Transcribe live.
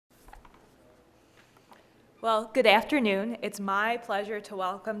Well, good afternoon. It's my pleasure to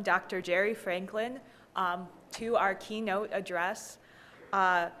welcome Dr. Jerry Franklin to our keynote address.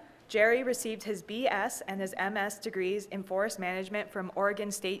 Jerry received his BS and his MS degrees in forest management from Oregon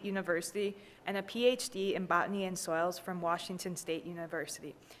State University and a PhD in botany and soils from Washington State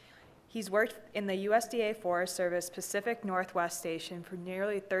University. He's worked in the USDA Forest Service Pacific Northwest Station for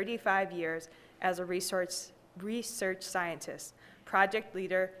nearly 35 years as a research scientist, project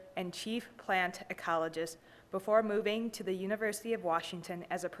leader, and chief plant ecologist before moving to the University of Washington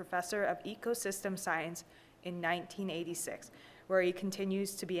as a professor of ecosystem science in 1986, where he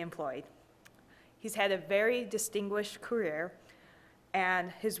continues to be employed. He's had a very distinguished career,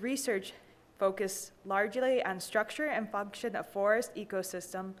 and his research focused largely on structure and function of forest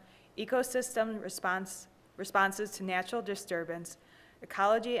ecosystem responses to natural disturbance,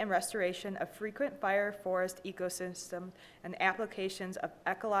 ecology and restoration of frequent fire forest ecosystem, and applications of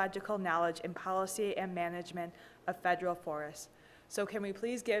ecological knowledge in policy and management of federal forests. So can we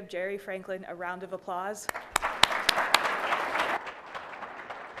please give Jerry Franklin a round of applause?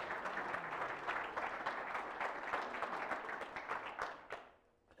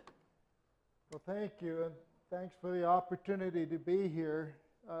 Well, thank you, and thanks for the opportunity to be here.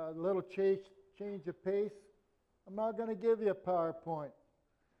 A little change of pace. I'm not going to give you a PowerPoint.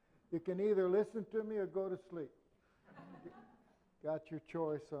 You can either listen to me or go to sleep. Got your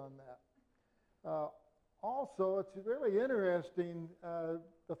choice on that. Also, it's really interesting,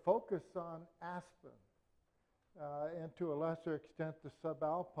 the focus on aspen, and to a lesser extent the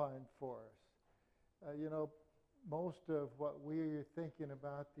subalpine forest. Most of what we're thinking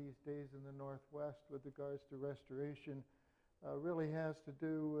about these days in the Northwest with regards to restoration really has to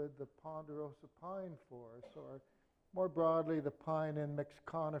do with the ponderosa pine forest, or more broadly, the pine and mixed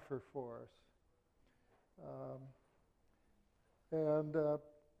conifer forests.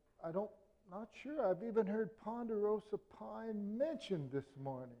 Not sure I've even heard ponderosa pine mentioned this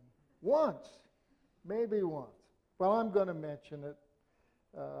morning. Once, maybe once. Well, I'm going to mention it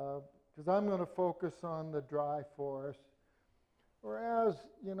because I'm going to focus on the dry forest. Whereas,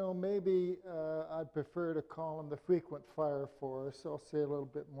 maybe I'd prefer to call them the frequent fire forests. So I'll say a little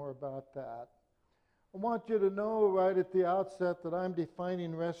bit more about that. I want you to know right at the outset that I'm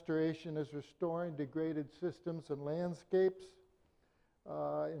defining restoration as restoring degraded systems and landscapes,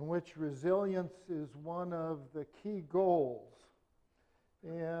 in which resilience is one of the key goals.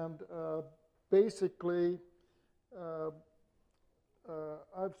 And basically,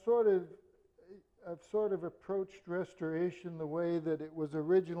 I've sort of approached restoration the way that it was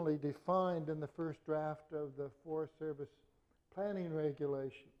originally defined in the first draft of the Forest Service planning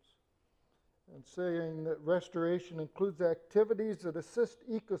regulations, and saying that restoration includes activities that assist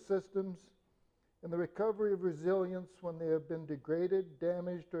ecosystems in the recovery of resilience when they have been degraded,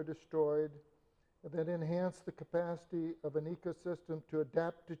 damaged, or destroyed, and that enhance the capacity of an ecosystem to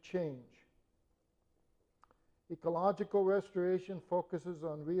adapt to change. Ecological restoration focuses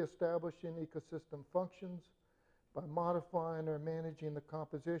on reestablishing ecosystem functions by modifying or managing the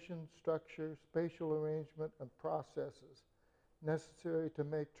composition, structure, spatial arrangement, and processes necessary to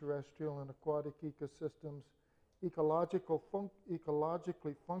make terrestrial and aquatic ecosystems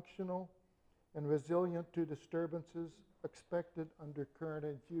ecologically functional and resilient to disturbances expected under current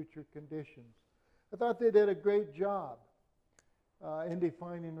and future conditions. I thought they did a great job in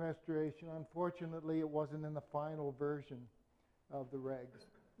defining restoration. Unfortunately, it wasn't in the final version of the regs.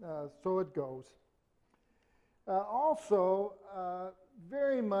 So it goes. Also,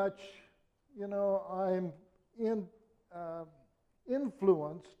 very much, I'm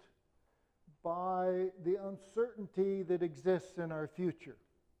influenced by the uncertainty that exists in our future.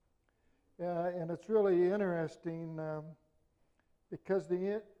 And it's really interesting because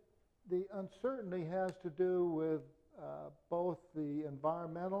the uncertainty has to do with both the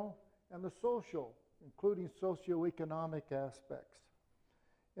environmental and the social, including socioeconomic aspects.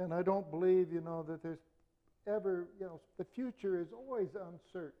 And I don't believe, that there's ever, the future is always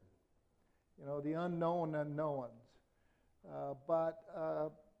uncertain, the unknown unknowns. But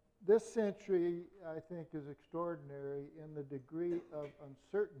this century, I think, is extraordinary in the degree of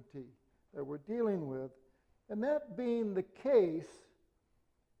uncertainty that we're dealing with. And that being the case,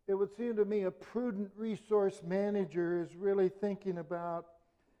 it would seem to me a prudent resource manager is really thinking about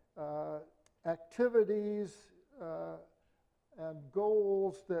activities and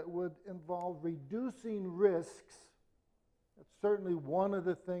goals that would involve reducing risks. That's certainly one of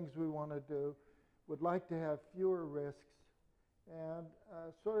the things we want to do. Would like to have fewer risks. And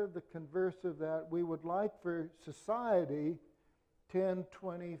sort of the converse of that, we would like for society 10,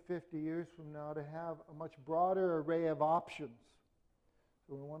 20, 50 years from now to have a much broader array of options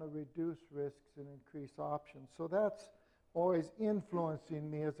So we want to reduce risks and increase options. So that's always influencing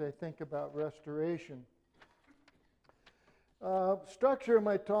me as I think about restoration. Structure of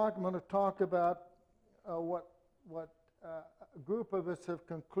my talk, I'm going to talk about what a group of us have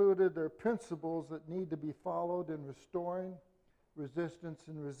concluded are principles that need to be followed in restoring resistance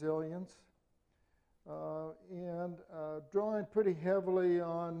and resilience. And drawing pretty heavily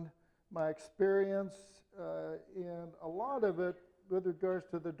on my experience, and a lot of it with regards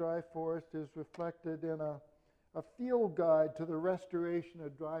to the dry forest is reflected in a field guide to the restoration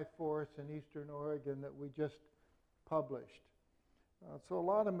of dry forests in Eastern Oregon that we just published. So a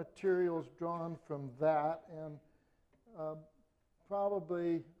lot of materials drawn from that, and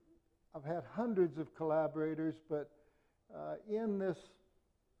probably I've had hundreds of collaborators, but in this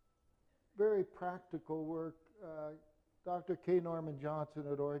very practical work, Dr. K. Norman Johnson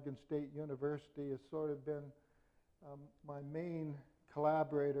at Oregon State University has sort of been my main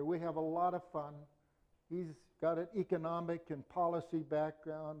collaborator. We have a lot of fun. He's got an economic and policy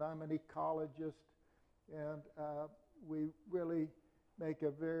background. I'm an ecologist, and we really make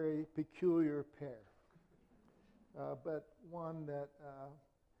a very peculiar pair, but one that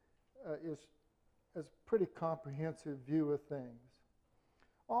is a pretty comprehensive view of things.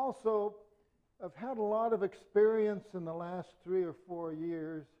 Also, I've had a lot of experience in the last 3 or 4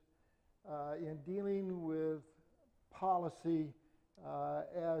 years in dealing with policy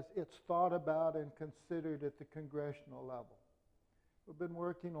as it's thought about and considered at the congressional level. We've been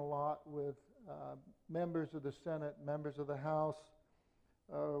working a lot with members of the Senate, members of the House,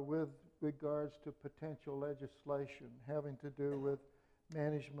 with regards to potential legislation having to do with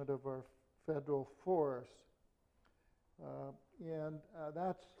management of our federal forests. And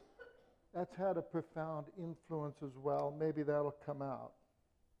that's had a profound influence as well. Maybe that'll come out.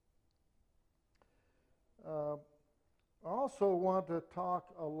 I also want to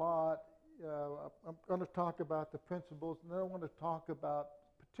talk a lot, I'm going to talk about the principles, and then I want to talk about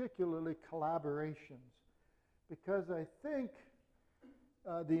particularly collaborations, because I think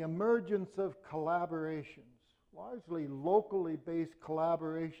the emergence of collaborations, largely locally based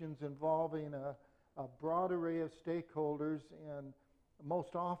collaborations involving a broad array of stakeholders, and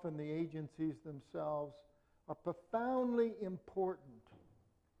most often the agencies themselves, are profoundly important,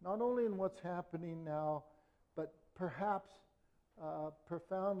 not only in what's happening now, but perhaps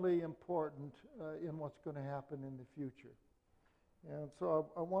profoundly important in what's going to happen in the future. And so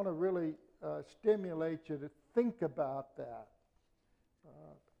I want to really stimulate you to think about that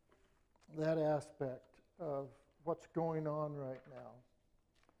aspect of what's going on right now.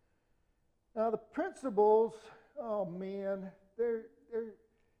 Now the principles, oh man, they're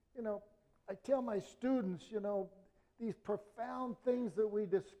you know, I tell my students, you know, these profound things that we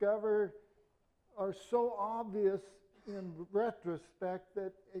discover are so obvious in retrospect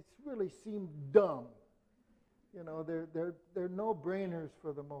that it's really seemed dumb. You know, they're no-brainers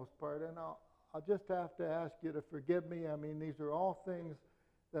for the most part, and I'll just have to ask you to forgive me. I mean, these are all things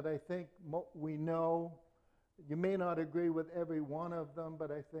that I think we know. You may not agree with every one of them,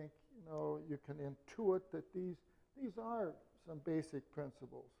 but I think, you know, you can intuit that these are some basic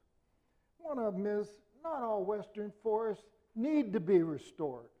principles. One of them is not all western forests need to be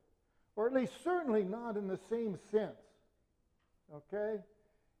restored, or at least certainly not in the same sense, okay?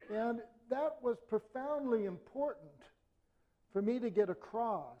 And that was profoundly important for me to get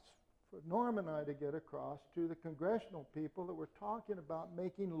across, for Norm and I to get across to the congressional people that were talking about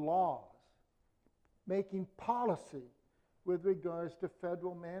making laws, making policy with regards to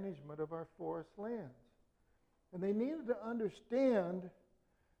federal management of our forest lands. And they needed to understand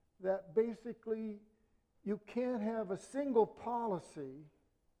that basically you can't have a single policy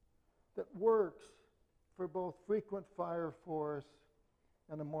that works for both frequent fire forests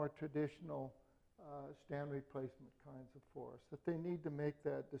and the more traditional stand replacement kinds of forests, that they need to make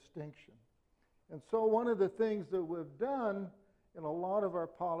that distinction. And so one of the things that we've done in a lot of our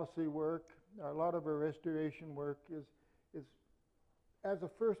policy work, a lot of our restoration work, is as a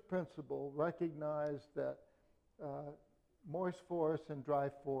first principle, recognize that moist forests and dry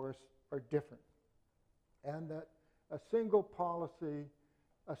forests are different, and that a single policy,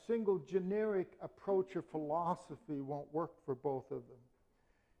 a single generic approach or philosophy won't work for both of them.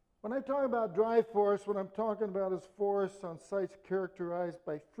 When I talk about dry forests, what I'm talking about is forests on sites characterized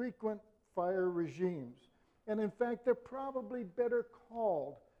by frequent fire regimes. And in fact, they're probably better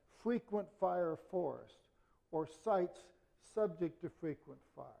called frequent fire forests, or sites subject to frequent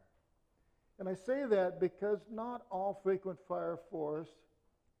fire. And I say that because not all frequent fire forests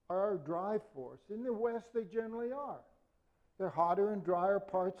are dry forests. In the West, they generally are. They're hotter and drier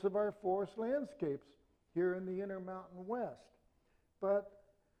parts of our forest landscapes here in the Intermountain West. But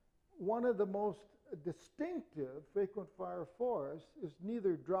one of the most distinctive frequent fire forests is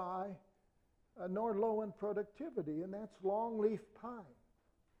neither dry nor low in productivity, and that's longleaf pine.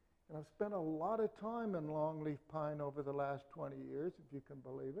 And I've spent a lot of time in longleaf pine over the last 20 years, if you can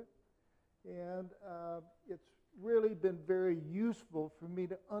believe it. And it's really been very useful for me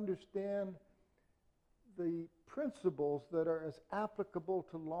to understand the principles that are as applicable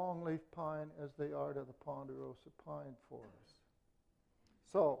to longleaf pine as they are to the ponderosa pine forest.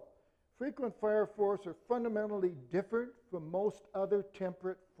 So, frequent fire forests are fundamentally different from most other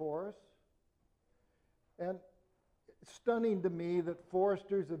temperate forests. And it's stunning to me that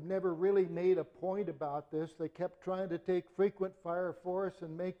foresters have never really made a point about this. They kept trying to take frequent fire forests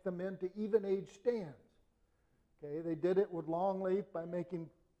and make them into even-age stands. Okay, they did it with longleaf by making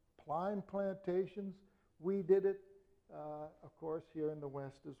pine plantations. We did it, of course, here in the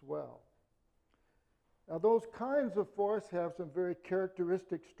West as well. Now, those kinds of forests have some very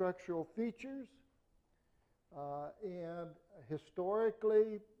characteristic structural features. And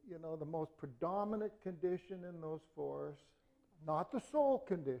historically, you know, the most predominant condition in those forests, not the sole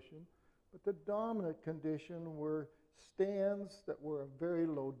condition, but the dominant condition were stands that were of very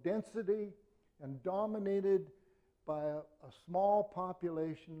low density and dominated by a small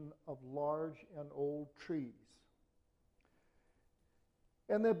population of large and old trees.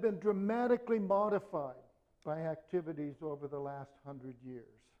 And they've been dramatically modified by activities over the last 100 years,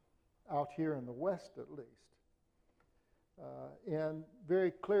 out here in the West at least. And very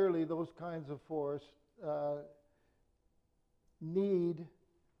clearly those kinds of forests need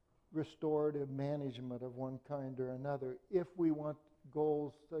restorative management of one kind or another if we want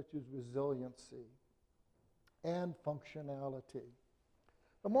goals such as resiliency and functionality.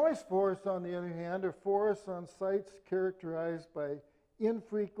 The moist forests, on the other hand, are forests on sites characterized by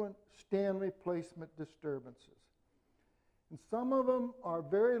infrequent stand replacement disturbances. And some of them are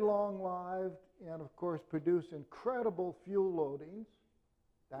very long-lived and, of course, produce incredible fuel loadings.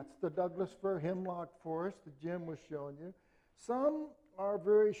 That's the Douglas fir hemlock forest that Jim was showing you. Some are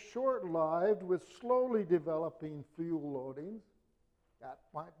very short-lived with slowly developing fuel loadings. That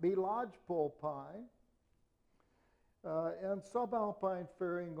might be lodgepole pine. And subalpine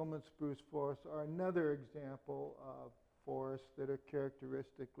fir, Engelmann spruce forests are another example of forests that are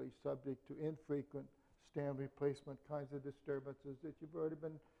characteristically subject to infrequent stand replacement kinds of disturbances that you've already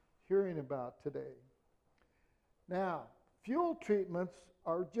been hearing about today. Now, fuel treatments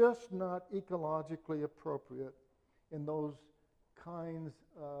are just not ecologically appropriate in those kinds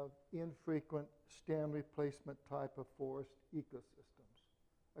of infrequent stand replacement type of forest ecosystems,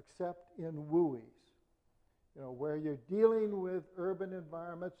 except in WUIs. You know, where you're dealing with urban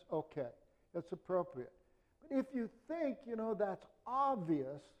environments, okay, that's appropriate. But if you think, you know, that's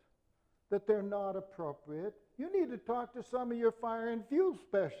obvious that they're not appropriate, you need to talk to some of your fire and fuel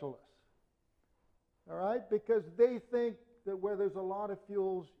specialists, all right? Because they think that where there's a lot of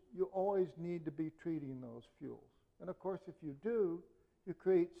fuels, you always need to be treating those fuels. And of course, if you do, you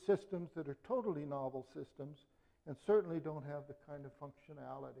create systems that are totally novel systems and certainly don't have the kind of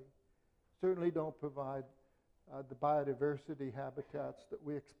functionality, certainly don't provide the biodiversity habitats that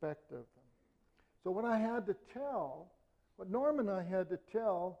we expect of them. So what Norm and I had to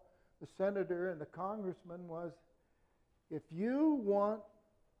tell the senator and the congressman was, if you want,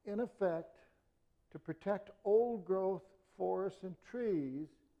 in effect, to protect old growth forests and trees,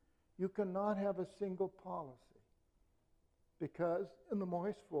 you cannot have a single policy. Because in the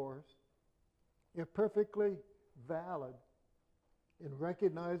moist forest, you're perfectly valid in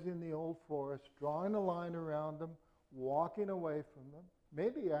recognizing the old forest, drawing a line around them, walking away from them,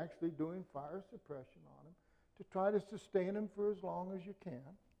 maybe actually doing fire suppression on them to try to sustain them for as long as you can.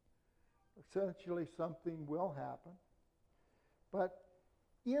 Essentially, something will happen. But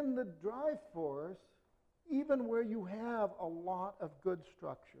in the dry forest, even where you have a lot of good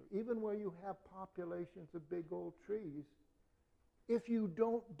structure, even where you have populations of big old trees, if you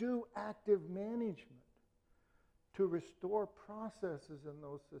don't do active management to restore processes in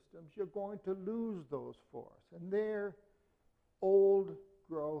those systems, you're going to lose those forests. And their old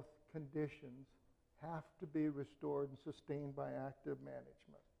growth conditions have to be restored and sustained by active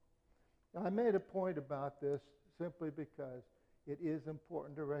management. Now, I made a point about this simply because it is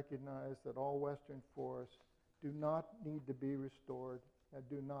important to recognize that all western forests do not need to be restored and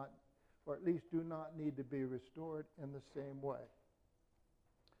do not, or at least do not need to be restored in the same way.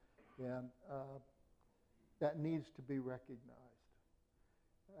 And that needs to be recognized.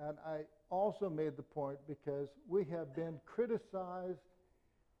 And I also made the point because we have been criticized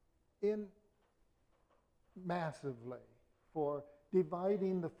massively for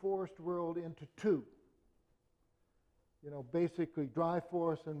dividing the forest world into two. basically dry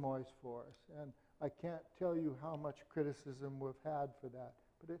forest and moist forest. And I can't tell you how much criticism we've had for that.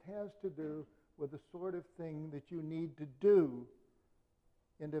 But it has to do with the sort of thing that you need to do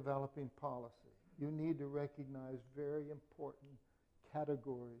in developing policy. You need to recognize very important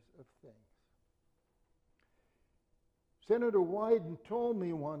categories of things. Senator Wyden told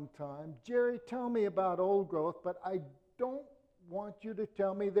me one time, Jerry, tell me about old growth, but I don't want you to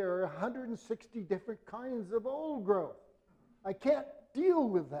tell me there are 160 different kinds of old growth. I can't deal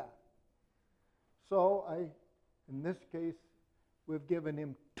with that. So in this case, we've given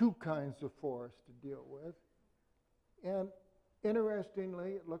him two kinds of forest to deal with. And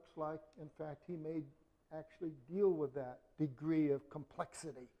interestingly, it looks like, in fact, he may actually deal with that degree of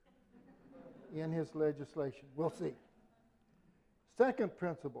complexity in his legislation. We'll see. Second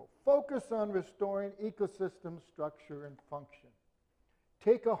principle, focus on restoring ecosystem structure and function.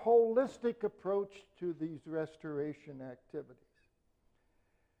 Take a holistic approach to these restoration activities.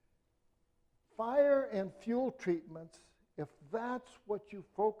 Fire and fuel treatments, if that's what you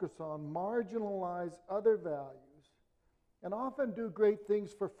focus on, marginalize other values and often do great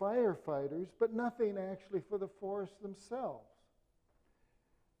things for firefighters, but nothing actually for the forests themselves.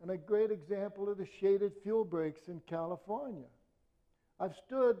 And a great example are the shaded fuel breaks in California. I've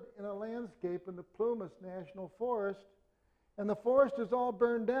stood in a landscape in the Plumas National Forest, and the forest is all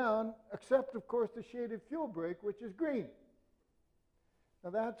burned down, except, of course, the shaded fuel break, which is green.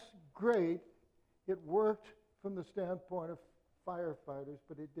 Now, that's great. It worked from the standpoint of firefighters,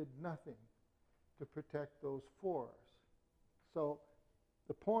 but it did nothing to protect those forests. So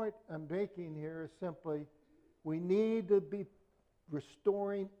the point I'm making here is simply we need to be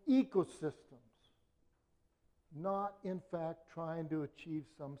restoring ecosystems, not, in fact, trying to achieve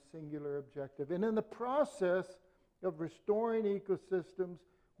some singular objective. And in the process of restoring ecosystems,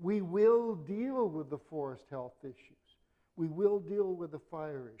 we will deal with the forest health issues. We will deal with the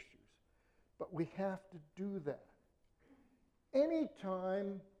fire issues. But we have to do that.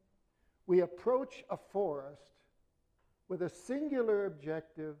 Anytime we approach a forest with a singular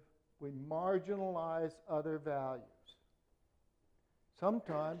objective, we marginalize other values.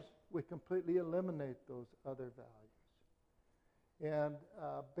 Sometimes we completely eliminate those other values. And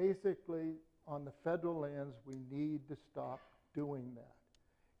basically, on the federal lands, we need to stop doing that.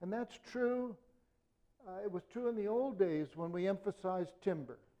 And that's true. It was true in the old days when we emphasized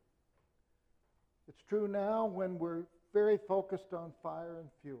timber. It's true now when we're very focused on fire and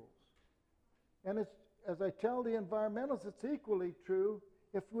fuels. And it's, as I tell the environmentalists, it's equally true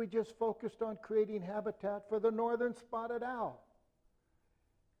if we just focused on creating habitat for the northern spotted owl.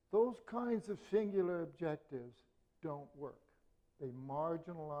 Those kinds of singular objectives don't work. They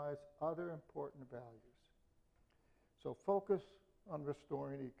marginalize other important values. So focus on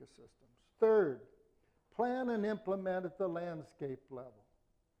restoring ecosystems. Third, plan and implement at the landscape level.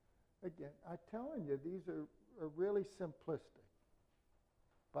 Again, I'm telling you, these are really simplistic,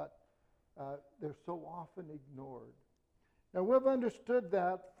 but they're so often ignored. Now, we've understood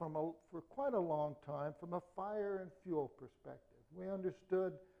that for quite a long time from a fire and fuel perspective. We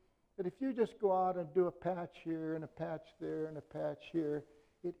understood that if you just go out and do a patch here and a patch there and a patch here,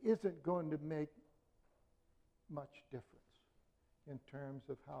 it isn't going to make much difference in terms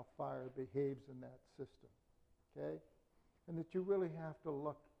of how fire behaves in that system, okay? And that you really have to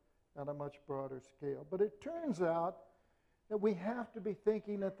look at a much broader scale. But it turns out that we have to be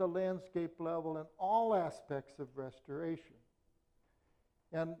thinking at the landscape level in all aspects of restoration.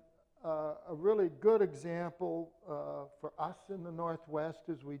 And a really good example for us in the Northwest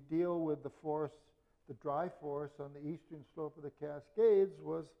as we deal with the forests, the dry forests on the eastern slope of the Cascades,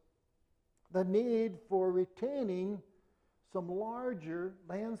 was the need for retaining some larger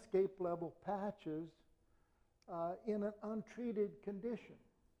landscape level patches in an untreated condition.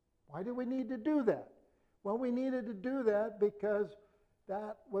 Why do we need to do that? Well, we needed to do that because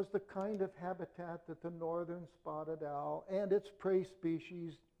that was the kind of habitat that the northern spotted owl and its prey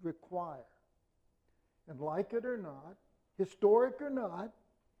species require. And like it or not, historic or not,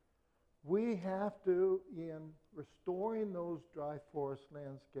 we have to, in restoring those dry forest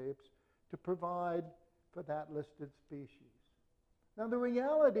landscapes, to provide for that listed species. Now, the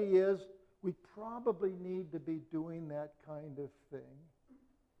reality is we probably need to be doing that kind of thing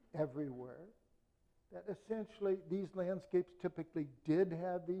everywhere. That essentially these landscapes typically did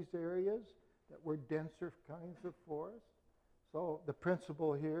have these areas that were denser kinds of forests. So the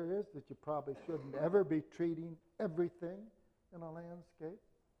principle here is that you probably shouldn't ever be treating everything in a landscape.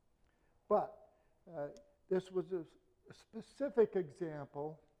 But this was a specific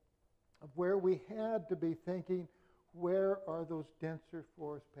example of where we had to be thinking, where are those denser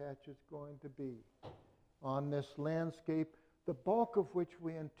forest patches going to be? on this landscape, the bulk of which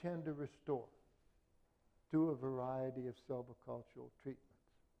we intend to restore through a variety of silvicultural treatments.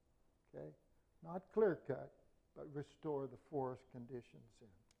 Okay? Not clear cut, but restore the forest conditions in.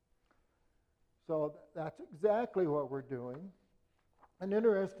 So that's exactly what we're doing. And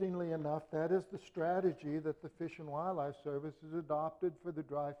interestingly enough, that is the strategy that the Fish and Wildlife Service has adopted for the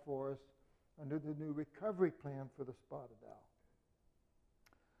dry forest under the new recovery plan for the spotted owl.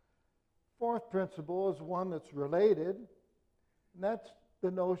 Fourth principle is one that's related, and that's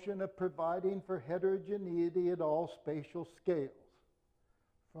the notion of providing for heterogeneity at all spatial scales,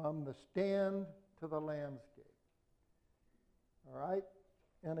 from the stand to the landscape. All right?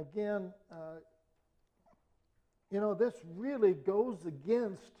 And again, this really goes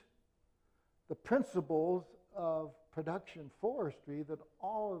against the principles of production forestry that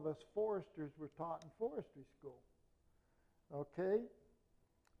all of us foresters were taught in forestry school. Okay?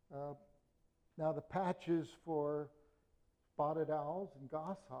 Now the patches for spotted owls and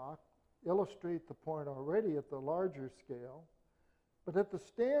goshawk illustrate the point already at the larger scale. But at the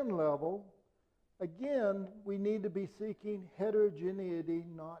stand level, again, we need to be seeking heterogeneity,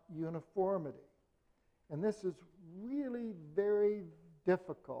 not uniformity. And this is really very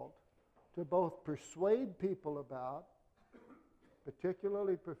difficult to both persuade people about,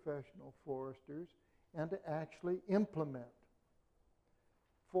 particularly professional foresters, and to actually implement.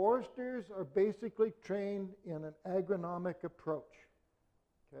 Foresters are basically trained in an agronomic approach,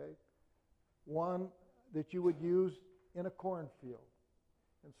 okay? One that you would use in a cornfield.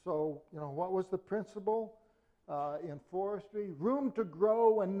 And so, what was the principle in forestry? Room to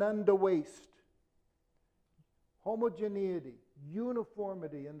grow and none to waste. Homogeneity,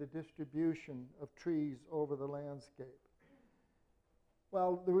 uniformity in the distribution of trees over the landscape.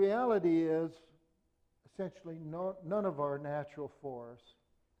 Well, the reality is, essentially, none of our natural forests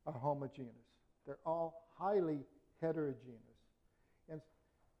are homogeneous. They're all highly heterogeneous. And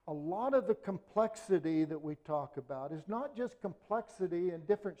a lot of the complexity that we talk about is not just complexity in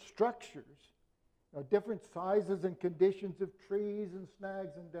different structures, different sizes and conditions of trees and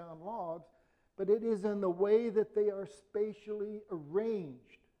snags and down logs, but it is in the way that they are spatially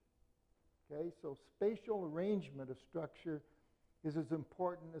arranged. Okay, so spatial arrangement of structure is as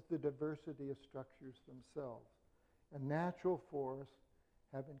important as the diversity of structures themselves. And natural forests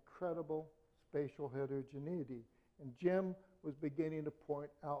have incredible spatial heterogeneity. And Jim was beginning to point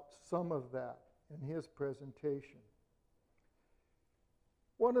out some of that in his presentation.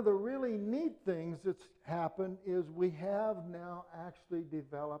 One of the really neat things that's happened is we have now actually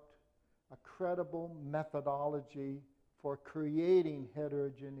developed a credible methodology for creating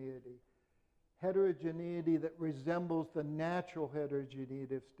heterogeneity. Heterogeneity that resembles the natural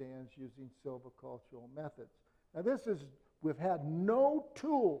heterogeneity of stands using silvicultural methods. Now we've had no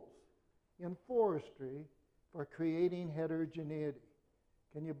tools in forestry for creating heterogeneity.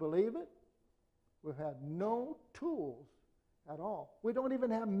 Can you believe it? We've had no tools at all. We don't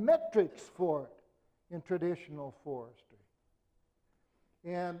even have metrics for it in traditional forestry.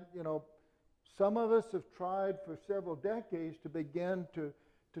 And, some of us have tried for several decades to begin to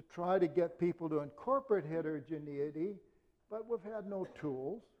try to get people to incorporate heterogeneity, but we've had no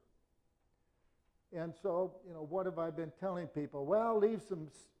tools. And so, what have I been telling people? Well, leave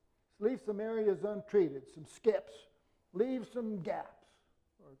some areas untreated, some skips, leave some gaps,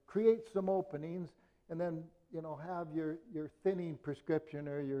 or create some openings, and then, have your thinning prescription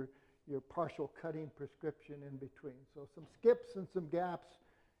or your partial cutting prescription in between. So some skips and some gaps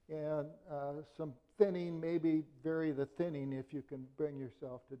and some thinning, maybe vary the thinning if you can bring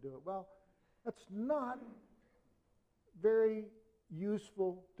yourself to do it. Well, that's not very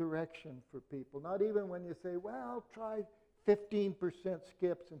useful direction for people. Not even when you say, well, try 15%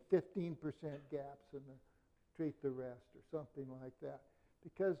 skips and 15% gaps and treat the rest or something like that.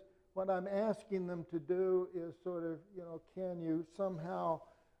 Because what I'm asking them to do is sort of, can you somehow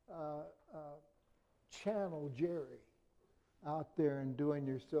channel Jerry out there and doing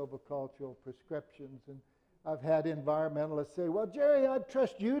your silvicultural prescriptions. And I've had environmentalists say, well, Jerry, I'd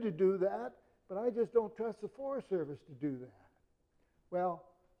trust you to do that, but I just don't trust the Forest Service to do that. Well,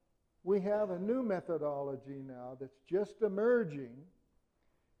 we have a new methodology now that's just emerging.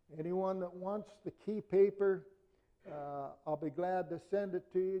 Anyone that wants the key paper, I'll be glad to send it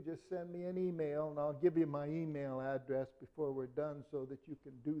to you. Just send me an email, and I'll give you my email address before we're done so that you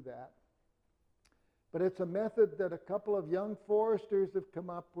can do that. But it's a method that a couple of young foresters have come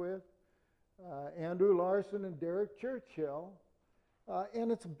up with, Andrew Larson and Derek Churchill,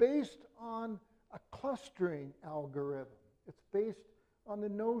 and it's based on a clustering algorithm. It's based on the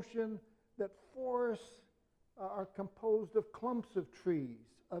notion that forests are composed of clumps of trees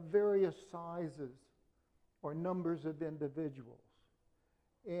of various sizes. or numbers of individuals.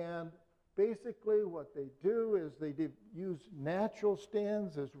 And basically what they do is they use natural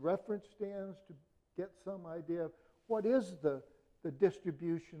stands as reference stands to get some idea of what is the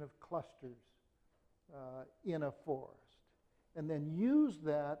distribution of clusters in a forest. And then use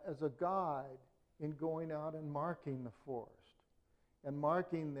that as a guide in going out and marking the forest. And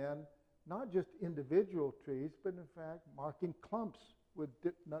marking then not just individual trees, but in fact marking clumps with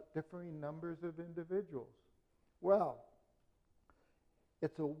differing numbers of individuals. Well,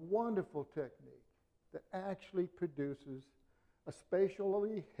 it's a wonderful technique that actually produces a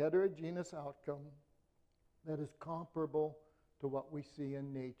spatially heterogeneous outcome that is comparable to what we see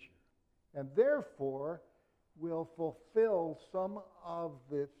in nature, and therefore will fulfill some of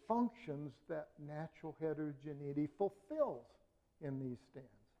the functions that natural heterogeneity fulfills in these stands.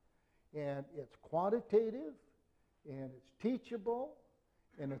 And it's quantitative, and it's teachable,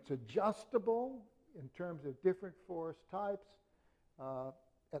 and it's adjustable in terms of different forest types,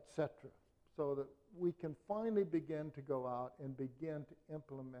 etc. So that we can finally begin to go out and begin to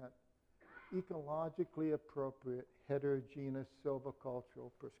implement ecologically appropriate heterogeneous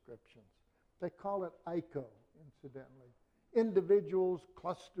silvicultural prescriptions. They call it ICO, incidentally. Individuals,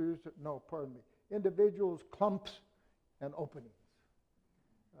 clusters, individuals, clumps, and openings.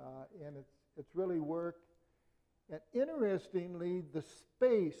 And it's really worked. And interestingly, the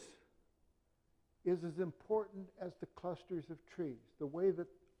space is as important as the clusters of trees. The way that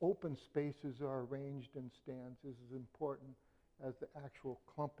open spaces are arranged in stands is as important as the actual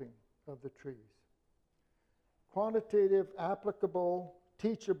clumping of the trees. Quantitative, applicable,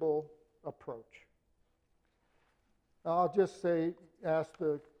 teachable approach. I'll just ask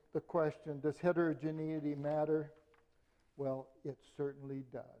the question, does heterogeneity matter? Well, it certainly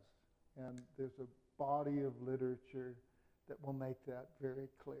does. And there's a body of literature that will make that very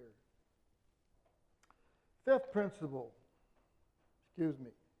clear. Fifth principle,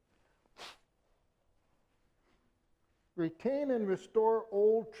 retain and restore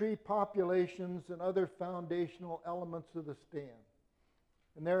old tree populations and other foundational elements of the stand.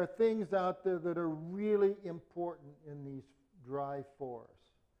 And there are things out there that are really important in these dry forests.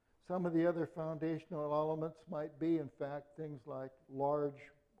 Some of the other foundational elements might be, in fact, things like large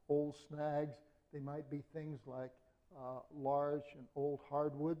old snags. They might be things like large and old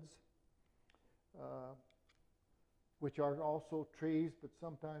hardwoods, which are also trees, but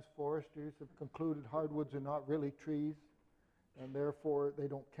sometimes foresters have concluded hardwoods are not really trees, and therefore they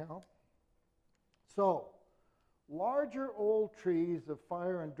don't count. So, larger old trees of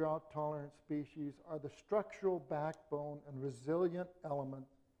fire and drought-tolerant species are the structural backbone and resilient element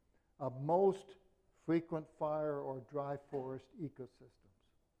of most frequent fire or dry forest ecosystems.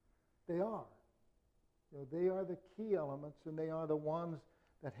 They are. They are the key elements, and they are the ones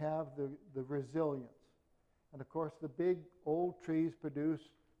that have the resilience. And of course, the big old trees produce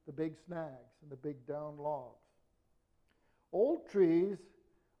the big snags and the big down logs. Old trees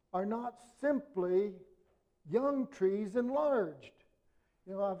are not simply young trees enlarged.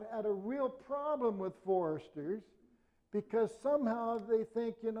 I've had a real problem with foresters because somehow they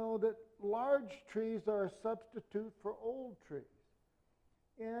think, that large trees are a substitute for old trees.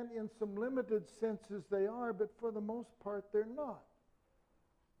 And in some limited senses they are, but for the most part they're not.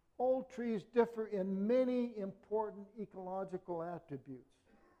 Old trees differ in many important ecological attributes.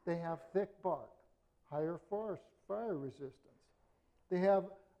 They have thick bark, higher forest fire resistance. They have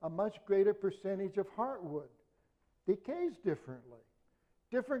a much greater percentage of heartwood, decays differently.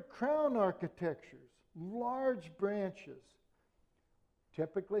 Different crown architectures, large branches,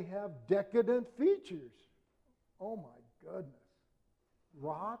 typically have decadent features. Oh my goodness.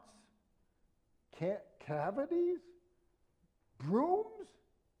 Rots, cavities, brooms.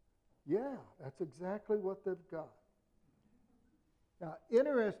 Yeah, that's exactly what they've got. Now,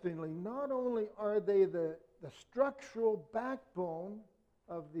 interestingly, not only are they the structural backbone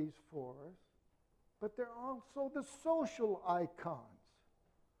of these forests, but they're also the social icons.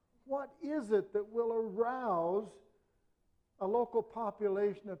 What is it that will arouse a local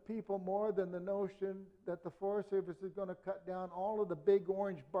population of people more than the notion that the Forest Service is going to cut down all of the big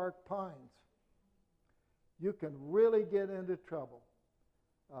orange bark pines? You can really get into trouble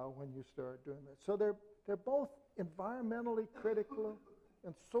when you start doing that. So they're both environmentally critical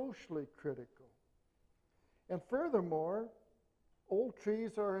and socially critical. And furthermore, old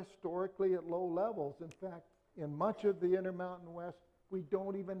trees are historically at low levels. In fact, in much of the Intermountain West, we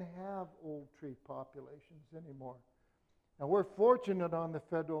don't even have old tree populations anymore. Now, we're fortunate on the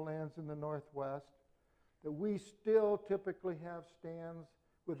federal lands in the Northwest that we still typically have stands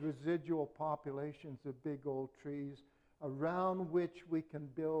with residual populations of big old trees around which we can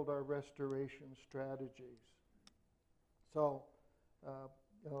build our restoration strategies. So,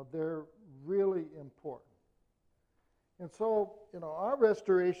 they're really important. And so, our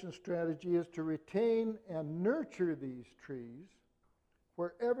restoration strategy is to retain and nurture these trees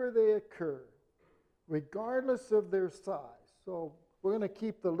wherever they occur, regardless of their size. So we're going to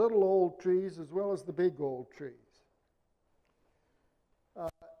keep the little old trees as well as the big old trees.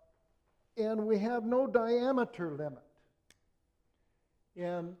 And we have no diameter limit.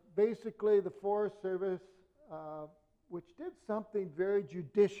 And basically the Forest Service, which did something very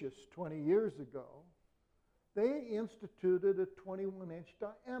judicious 20 years ago, they instituted a 21-inch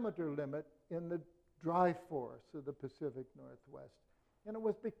diameter limit in the dry forests of the Pacific Northwest. And it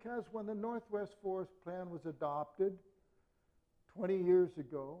was because when the Northwest Forest Plan was adopted 20 years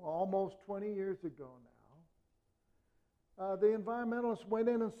ago, almost 20 years ago now, the environmentalists went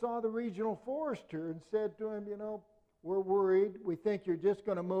in and saw the regional forester and said to him, we're worried. We think you're just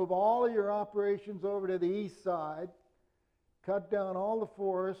going to move all of your operations over to the east side, cut down all the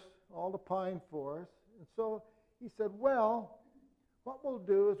forests, all the pine forests. And so he said, well, what we'll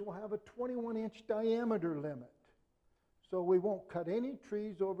do is we'll have a 21-inch diameter limit. So we won't cut any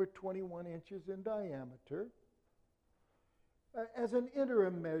trees over 21 inches in diameter as an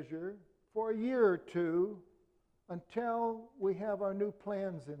interim measure for a year or two until we have our new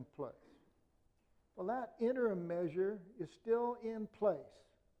plans in place. Well, that interim measure is still in place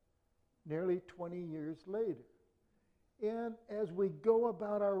nearly 20 years later. And as we go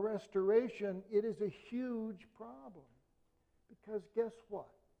about our restoration, it is a huge problem. Because guess what?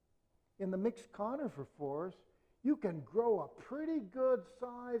 In the mixed conifer forest, you can grow a pretty good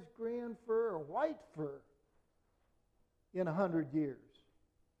sized grand fir or white fir in 100 years.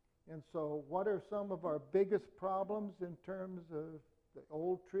 And so what are some of our biggest problems in terms of the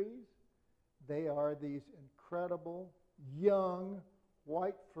old trees? They are these incredible young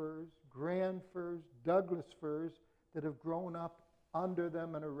white firs, grand firs, Douglas firs that have grown up under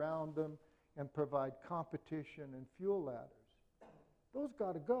them and around them and provide competition and fuel ladders. Those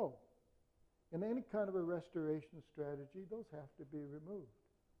got to go. In any kind of a restoration strategy, those have to be removed.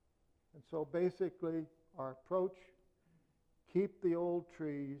 And so basically, our approach, keep the old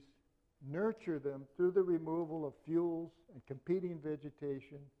trees, nurture them through the removal of fuels and competing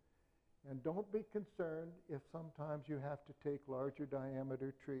vegetation, and don't be concerned if sometimes you have to take larger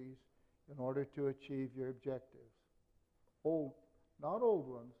diameter trees in order to achieve your objectives. Old, not old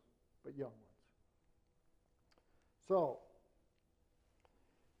ones, but young ones. So,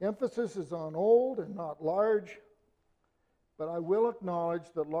 emphasis is on old and not large, but I will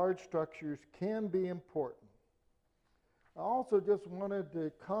acknowledge that large structures can be important. I also just wanted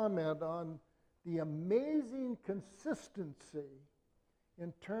to comment on the amazing consistency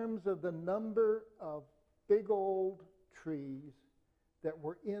in terms of the number of big old trees that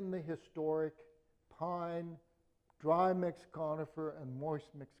were in the historic pine, dry mixed conifer, and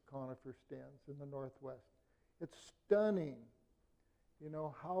moist mixed conifer stands in the Northwest. It's stunning.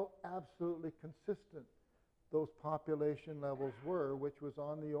 How absolutely consistent those population levels were, which was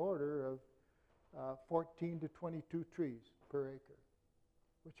on the order of 14 to 22 trees per acre,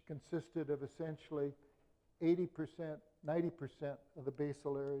 which consisted of essentially 80%, 90% of the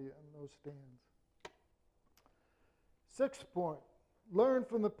basal area in those stands. 6th point, learn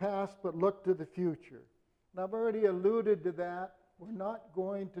from the past but look to the future. And I've already alluded to that. We're not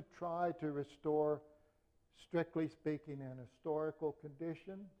going to try to restore, strictly speaking, an historical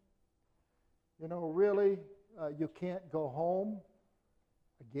condition. Really, you can't go home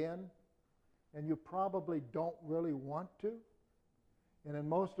again, and you probably don't really want to. And in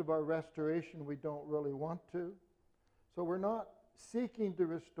most of our restoration, we don't really want to. So we're not seeking to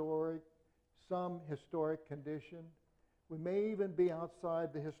restore some historic condition. We may even be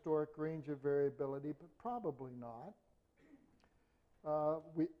outside the historic range of variability, but probably not.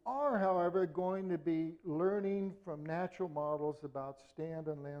 We are, however, going to be learning from natural models about stand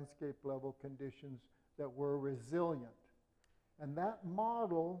and landscape level conditions that were resilient. And that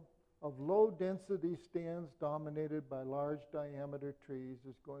model of low density stands dominated by large diameter trees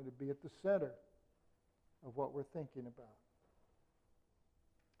is going to be at the center of what we're thinking about.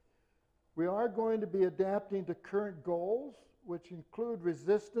 We are going to be adapting to current goals, which include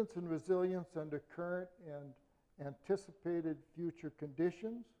resistance and resilience under current and anticipated future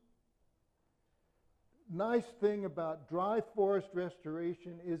conditions. Nice thing about dry forest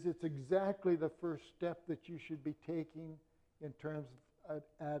restoration is it's exactly the first step that you should be taking in terms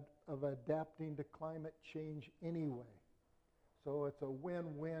of adapting to climate change anyway. So it's a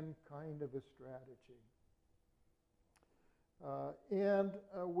win-win kind of a strategy.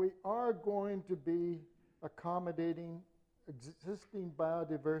 We are going to be accommodating existing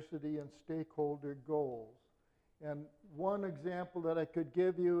biodiversity and stakeholder goals. And one example that I could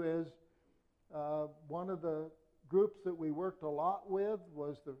give you is one of the groups that we worked a lot with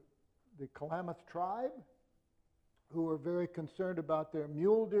was the Klamath tribe, who were very concerned about their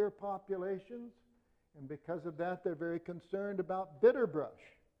mule deer populations. And because of that, they're very concerned about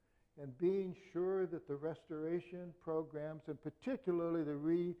bitterbrush and being sure that the restoration programs, and particularly the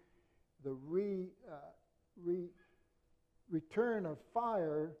return of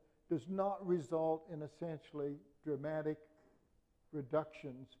fire, does not result in essentially dramatic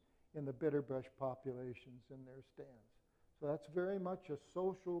reductions in the bitterbrush populations in their stands. So that's very much a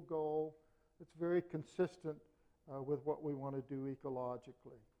social goal. It's very consistent with what we want to do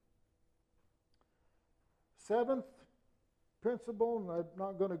ecologically. Seventh principle, and I'm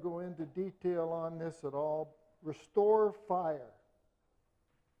not going to go into detail on this at all, restore fire.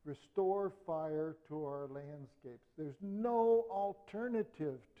 Restore fire to our landscapes. There's no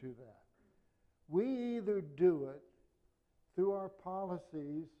alternative to that. We either do it through our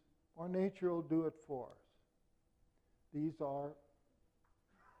policies or nature will do it for us. These are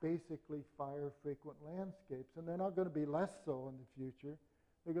basically fire-frequent landscapes, and they're not going to be less so in the future.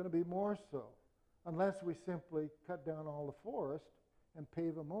 They're going to be more so, unless we simply cut down all the forest and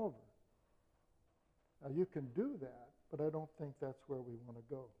pave them over. Now, you can do that, but I don't think that's where we want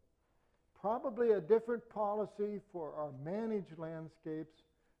to go. Probably a different policy for our managed landscapes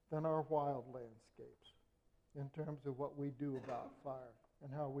than our wild landscapes in terms of what we do about fire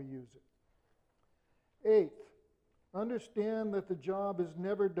and how we use it. Eighth, understand that the job is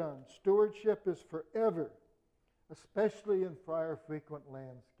never done. Stewardship is forever, especially in fire-frequent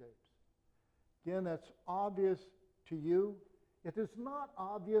landscapes. Again, that's obvious to you. It is not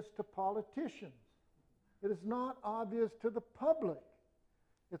obvious to politicians. It is not obvious to the public.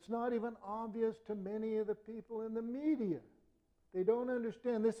 It's not even obvious to many of the people in the media. They don't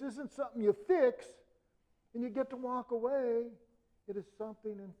understand. This isn't something you fix and you get to walk away. It is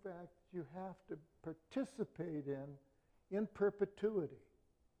something, in fact, you have to participate in perpetuity,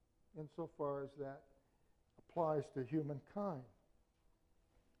 insofar as that applies to humankind.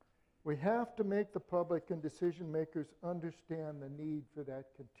 We have to make the public and decision makers understand the need for that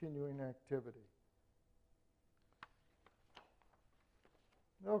continuing activity.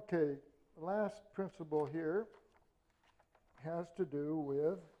 Okay, the last principle here has to do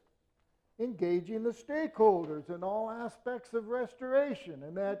with engaging the stakeholders in all aspects of restoration.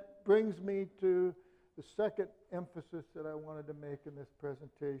 And that brings me to the second emphasis that I wanted to make in this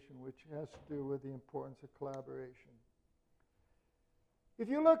presentation, which has to do with the importance of collaboration. If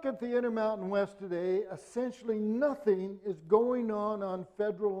you look at the Intermountain West today, essentially nothing is going on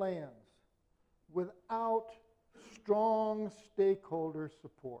federal lands without strong stakeholder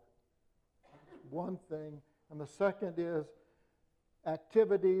support. One thing. And the second is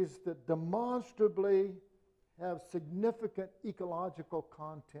activities that demonstrably have significant ecological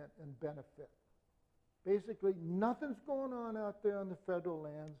content and benefit. Basically, nothing's going on out there on the federal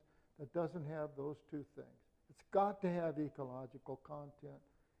lands that doesn't have those two things. It's got to have ecological content,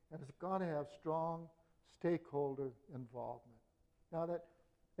 and it's got to have strong stakeholder involvement. Now, that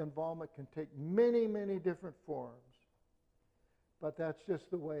involvement can take many, many different forms, but that's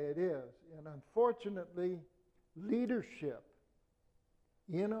just the way it is. And unfortunately, leadership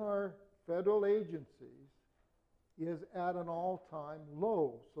in our federal agencies is at an all-time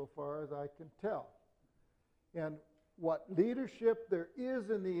low, so far as I can tell. And what leadership there is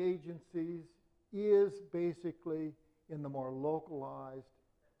in the agencies is basically in the more localized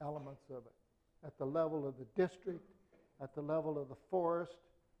elements of it, at the level of the district, at the level of the forest,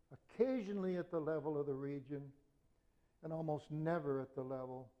 occasionally at the level of the region, and almost never at the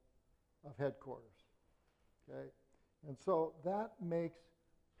level of headquarters. Okay? And so that makes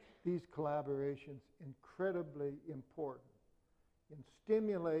these collaborations incredibly important in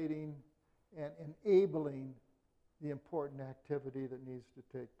stimulating and enabling the important activity that needs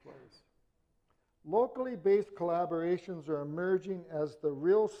to take place. Locally based collaborations are emerging as the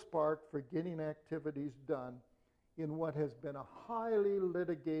real spark for getting activities done in what has been a highly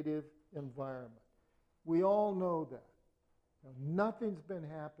litigative environment. We all know that. Now, nothing's been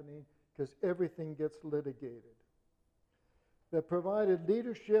happening because everything gets litigated. That provided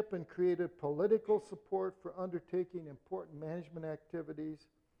leadership and created political support for undertaking important management activities,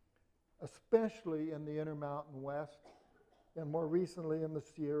 especially in the Intermountain West and more recently in the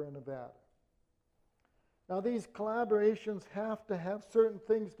Sierra Nevada. Now, these collaborations have to have certain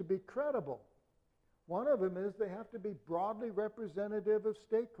things to be credible. One of them is they have to be broadly representative of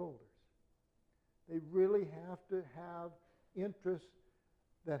stakeholders. They really have to have interests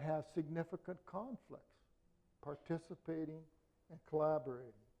that have significant conflicts. participating, and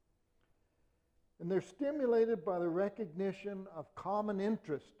collaborating. And they're stimulated by the recognition of common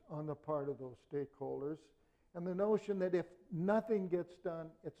interest on the part of those stakeholders and the notion that if nothing gets done,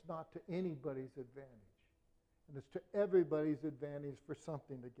 it's not to anybody's advantage. And it's to everybody's advantage for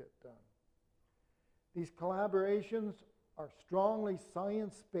something to get done. These collaborations are strongly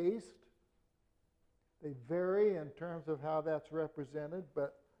science-based. They vary in terms of how that's represented,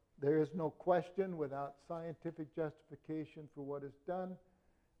 but there is no question without scientific justification for what is done,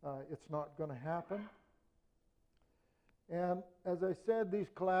 it's not going to happen. And as I said, these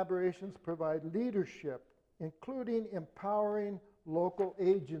collaborations provide leadership, including empowering local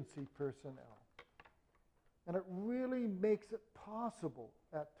agency personnel. And it really makes it possible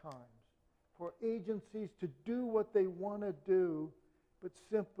at times for agencies to do what they want to do, but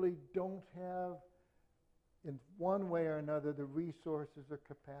simply don't have, in one way or another, the resources or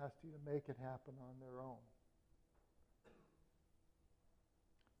capacity to make it happen on their own.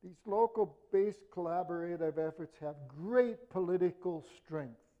 These local-based collaborative efforts have great political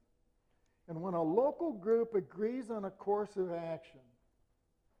strength. And when a local group agrees on a course of action,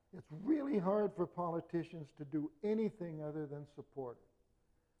 it's really hard for politicians to do anything other than support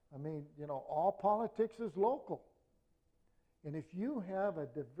it. I mean, you know, all politics is local. And if you have a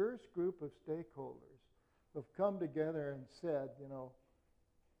diverse group of stakeholders who have come together and said, you know,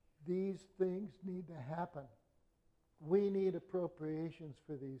 these things need to happen. We need appropriations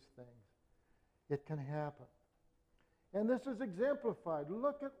for these things. It can happen. And this is exemplified.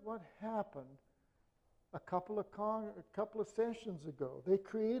 Look at what happened a couple of sessions ago. They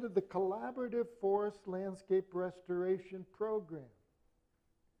created the Collaborative Forest Landscape Restoration Program,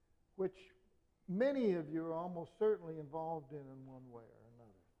 which many of you are almost certainly involved in one way or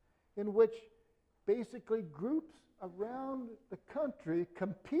another, in which basically groups around the country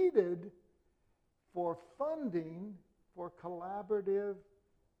competed for funding for collaborative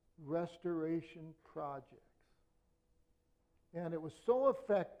restoration projects. And it was so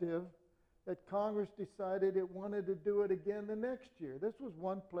effective that Congress decided it wanted to do it again the next year. This was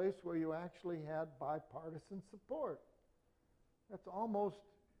one place where you actually had bipartisan support. That's almost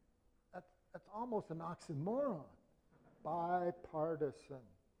an oxymoron. Bipartisan.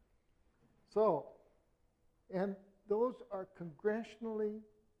 So, and those are congressionally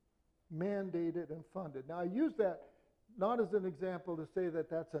mandated and funded. Now, I use that not as an example to say that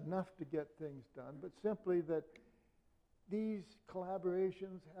that's enough to get things done, but simply that these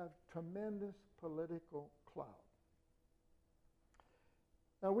collaborations have tremendous political clout.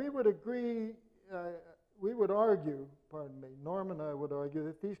 Now, we would argue, Norm and I would argue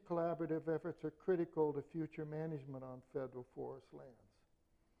that these collaborative efforts are critical to future management on federal forest lands.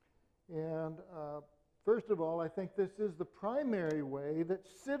 And first of all, I think this is the primary way that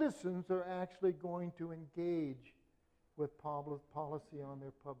citizens are actually going to engage with policy on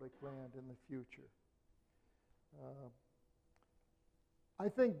their public land in the future. I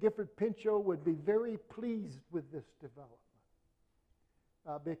think Gifford Pinchot would be very pleased with this development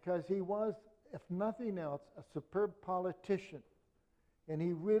because he was, if nothing else, a superb politician, and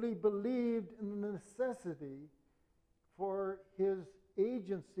he really believed in the necessity for his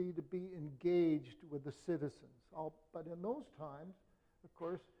agency to be engaged with the citizens. But in those times, of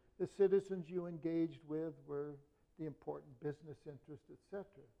course, the citizens you engaged with were the important business interests, etc.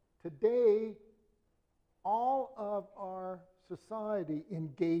 Today, all of our society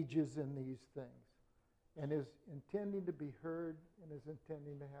engages in these things and is intending to be heard and is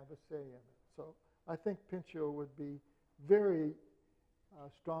intending to have a say in it. So I think Pinchot would be very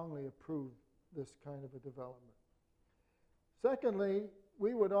strongly approve this kind of a development. Secondly,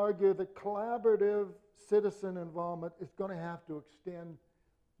 we would argue that collaborative citizen involvement is going to have to extend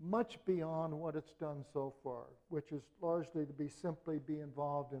much beyond what it's done so far, which is largely to be simply be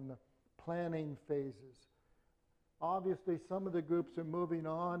involved in the planning phases. Obviously, some of the groups are moving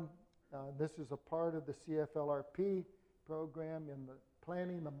on. This is a part of the CFLRP program in the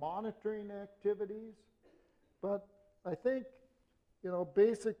planning, the monitoring activities. But I think, you know,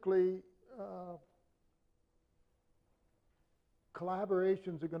 basically,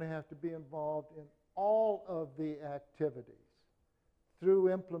 collaborations are going to have to be involved in all of the activities, through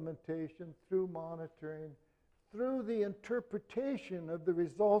implementation, through monitoring, through the interpretation of the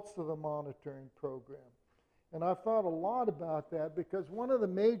results of the monitoring program. And I've thought a lot about that because one of the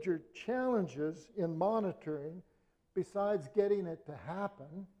major challenges in monitoring, besides getting it to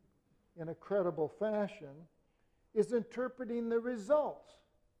happen in a credible fashion, is interpreting the results.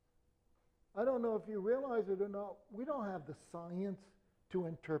 I don't know if you realize it or not, we don't have the science to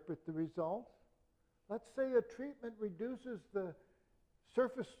interpret the results. Let's say a treatment reduces the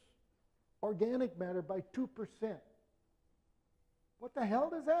surface organic matter by 2%. What the hell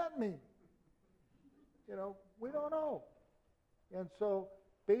does that mean? You know, we don't know. And so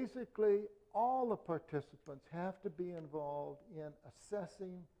basically all the participants have to be involved in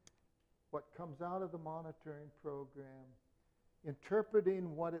assessing what comes out of the monitoring program,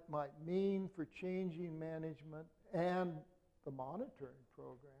 interpreting what it might mean for changing management and the monitoring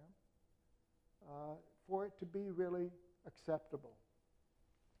program, for it to be really acceptable.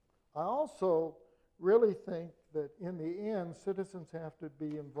 I also really think that in the end, citizens have to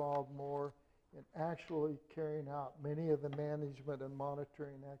be involved more in actually carrying out many of the management and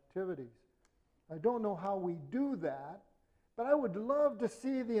monitoring activities. I don't know how we do that, but I would love to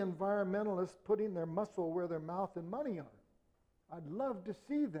see the environmentalists putting their muscle where their mouth and money are. I'd love to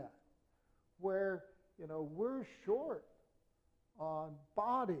see that, where, you know, we're short on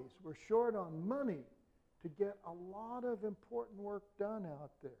bodies, we're short on money to get a lot of important work done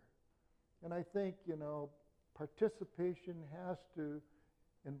out there. And I think, you know, participation has to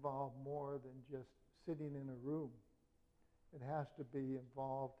involve more than just sitting in a room. It has to be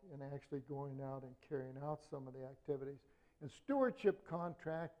involved in actually going out and carrying out some of the activities. And stewardship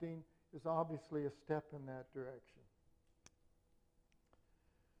contracting is obviously a step in that direction.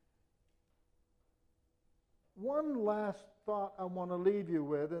 One last thought I want to leave you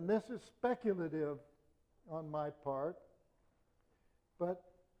with, and this is speculative on my part, but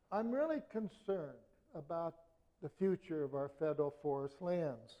I'm really concerned about the future of our federal forest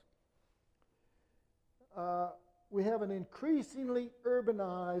lands. We have an increasingly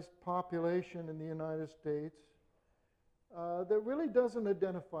urbanized population in the United States that really doesn't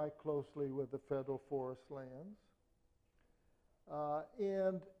identify closely with the federal forest lands.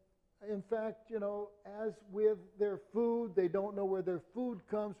 And in fact, you know, as with their food, they don't know where their food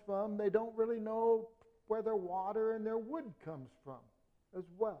comes from. They don't really know where their water and their wood comes from as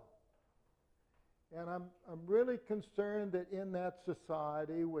well. And I'm really concerned that in that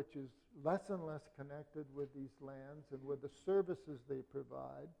society, which is less and less connected with these lands and with the services they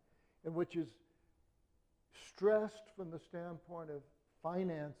provide, and which is stressed from the standpoint of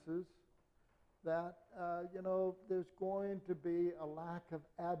finances, that, you know, there's going to be a lack of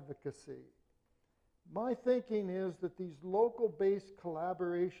advocacy. My thinking is that these local-based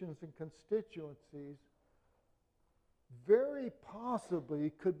collaborations and constituencies very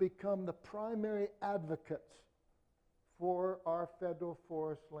possibly could become the primary advocates for our federal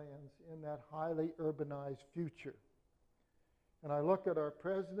forest lands in that highly urbanized future. And I look at our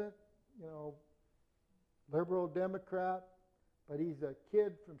president, you know, liberal Democrat, but he's a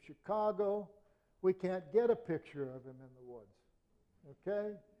kid from Chicago. We can't get a picture of him in the woods,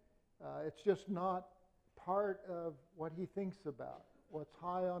 okay? It's just not part of what he thinks about, what's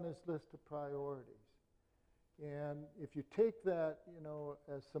high on his list of priorities. And if you take that, you know,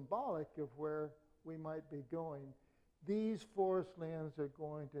 as symbolic of where we might be going, these forest lands are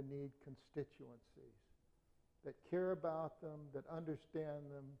going to need constituencies that care about them, that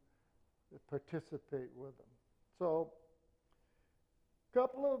understand them, that participate with them. So, a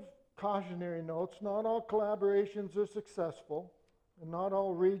couple of cautionary notes. Not all collaborations are successful, and not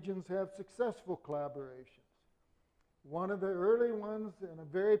all regions have successful collaborations. One of the early ones, and a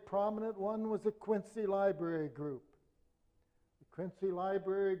very prominent one, was the Quincy Library Group. The Quincy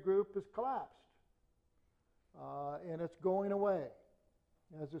Library Group has collapsed, and it's going away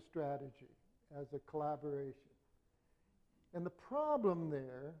as a strategy, as a collaboration. And the problem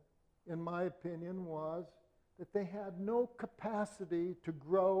there, in my opinion, was that they had no capacity to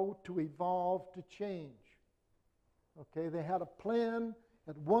grow, to evolve, to change. Okay, they had a plan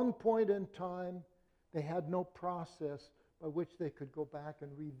at one point in time. They had no process by which they could go back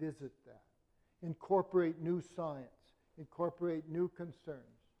and revisit that, incorporate new science, incorporate new concerns,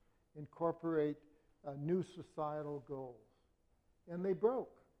 incorporate new societal goals. And they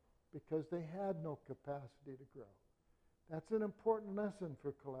broke because they had no capacity to grow. That's an important lesson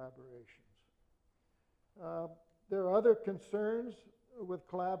for collaborations. There are other concerns with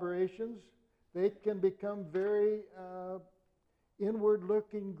collaborations. They can become very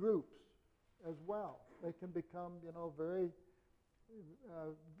inward-looking groups as well. They can become, you know,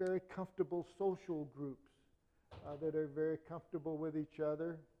 very comfortable social groups that are very comfortable with each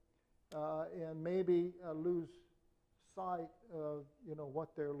other, and maybe lose sight of, you know,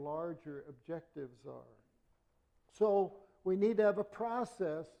 what their larger objectives are. So we need to have a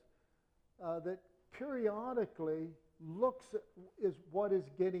process that periodically looks at what is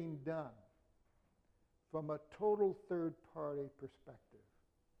getting done from a total third-party perspective,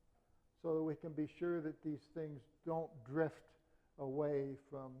 so that we can be sure that these things don't drift away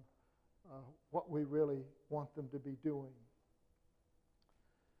from what we really want them to be doing.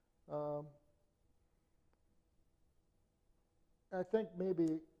 Um, I think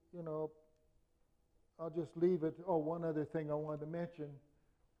maybe, I'll just leave it. Oh, one other thing I wanted to mention.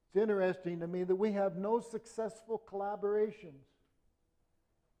 It's interesting to me that we have no successful collaborations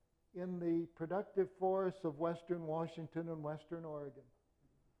in the productive forests of western Washington and western Oregon.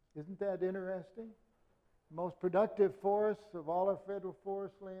 Isn't that interesting? Most productive forests of all our federal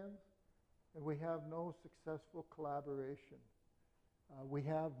forest lands, and we have no successful collaboration. We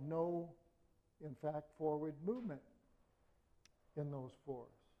have no, in fact, forward movement in those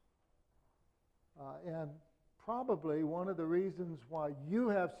forests. And probably one of the reasons why you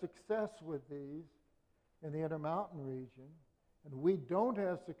have success with these in the Intermountain region, and we don't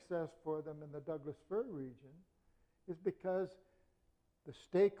have success for them in the Douglas Fir region, is because the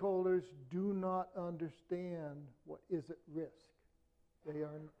stakeholders do not understand what is at risk.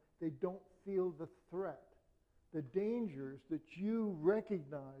 They don't feel the threat, the dangers that you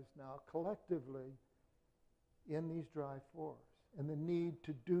recognize now collectively in these dry forests, and the need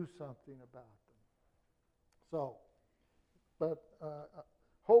to do something about them. So, but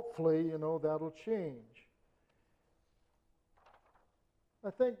hopefully, that'll change. I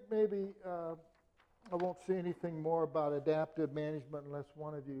think maybe I won't say anything more about adaptive management unless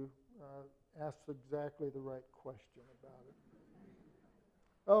one of you asks exactly the right question about it.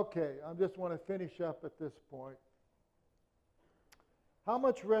 Okay, I just want to finish up at this point. How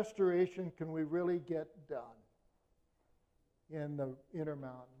much restoration can we really get done in the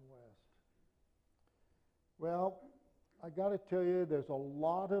Intermountain West? Well, I got to tell you, there's a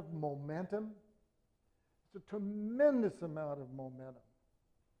lot of momentum. It's a tremendous amount of momentum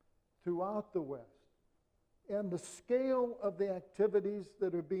throughout the West. And the scale of the activities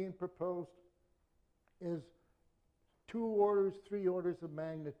that are being proposed is 2 orders, 3 orders of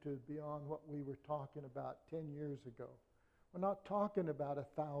magnitude beyond what we were talking about 10 years ago. We're not talking about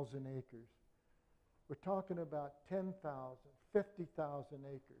 1,000 acres. We're talking about 10,000, 50,000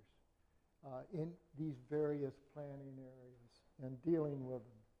 acres in these various planning areas and dealing with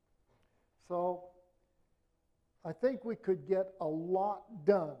them. So I think we could get a lot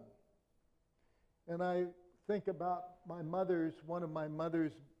done. And I think about one of my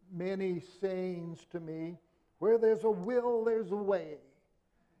mother's many sayings to me, where there's a will, there's a way.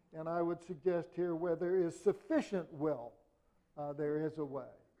 And I would suggest here, where there is sufficient will, there is a way.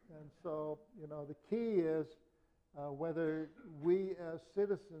 And so, the key is whether we as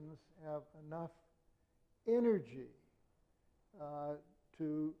citizens have enough energy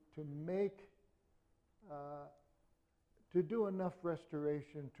to do enough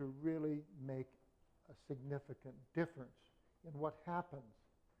restoration to really make a significant difference in what happens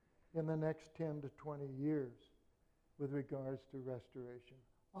in the next 10 to 20 years with regards to restoration.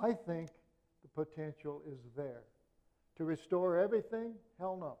 I think the potential is there. To restore everything?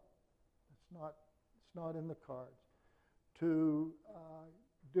 Hell no. It's not in the cards. To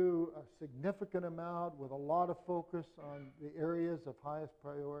do a significant amount with a lot of focus on the areas of highest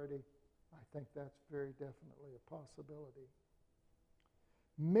priority, I think that's very definitely a possibility.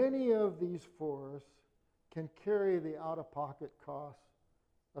 Many of these forests can carry the out-of-pocket costs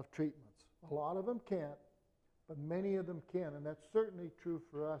of treatments. A lot of them can't, but many of them can, and that's certainly true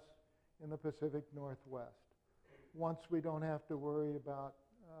for us in the Pacific Northwest. Once we don't have to worry about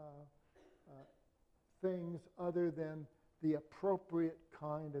things other than the appropriate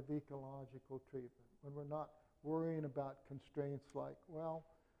kind of ecological treatment, when we're not worrying about constraints like, well,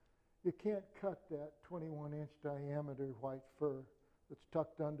 you can't cut that 21-inch diameter white fir that's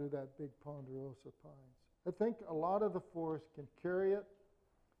tucked under that big ponderosa pines. I think a lot of the forest can carry it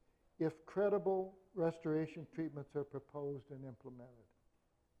if credible restoration treatments are proposed and implemented.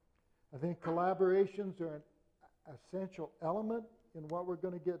 I think collaborations are an essential element in what we're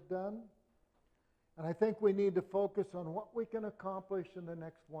going to get done. And I think we need to focus on what we can accomplish in the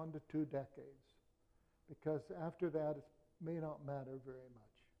next 1 to 2 decades. Because after that, it may not matter very much.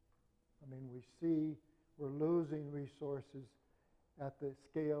 I mean, we see we're losing resources at the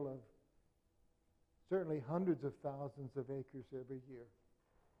scale of certainly hundreds of thousands of acres every year.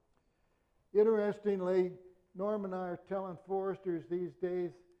 Interestingly, Norm and I are telling foresters these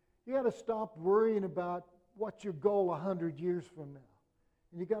days, you got to stop worrying about what's your goal 100 years from now.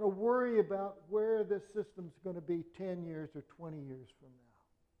 And you got to worry about where this system's going to be 10 years or 20 years from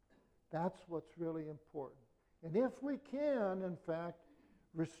now. That's what's really important. And if we can, in fact,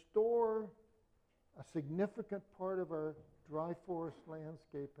 restore a significant part of our dry forest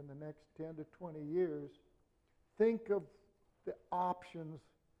landscape in the next 10 to 20 years, think of the options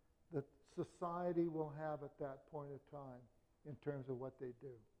that society will have at that point of time in terms of what they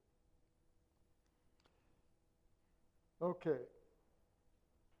do. Okay.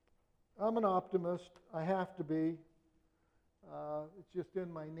 I'm an optimist. I have to be. It's just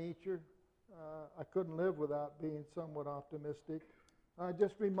in my nature. I couldn't live without being somewhat optimistic. I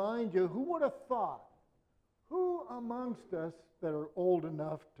just remind you, who would have thought? Who amongst us that are old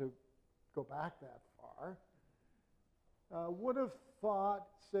enough to go back that far would have thought,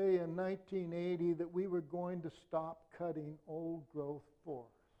 say, in 1980, that we were going to stop cutting old growth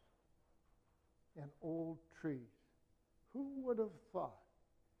forests and old trees? Who would have thought?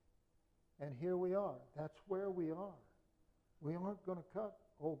 And here we are. That's where we are. We aren't going to cut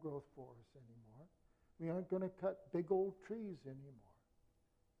old growth forests anymore. We aren't going to cut big old trees anymore.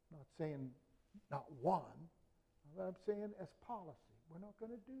 I'm not saying not one, but I'm saying as policy. We're not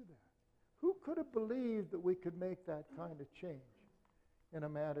going to do that. Who could have believed that we could make that kind of change in a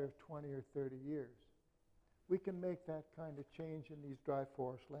matter of 20 or 30 years? We can make that kind of change in these dry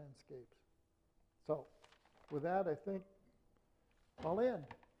forest landscapes. So, with that, I think I'll end.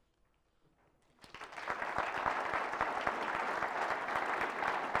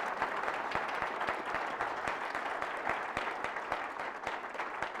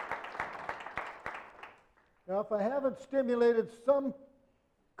 Now, if I haven't stimulated some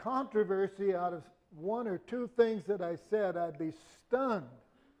controversy out of one or two things that I said, I'd be stunned.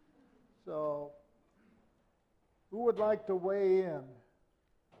 So, who would like to weigh in?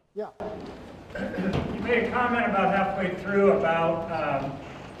 Yeah. You made a comment about halfway through about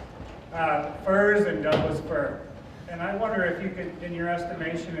firs and Douglas fir. And I wonder if you could, in your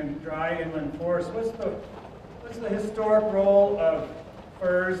estimation in dry inland forests, what's the historic role of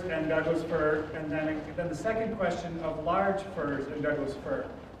firs and Douglas fir, and then the second question of large firs and Douglas fir?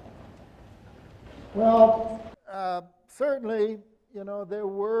 Well, certainly, there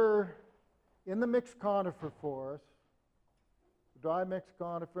were, in the mixed conifer forest, the dry mixed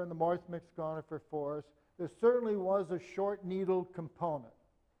conifer and the moist mixed conifer forest, there certainly was a short needled component.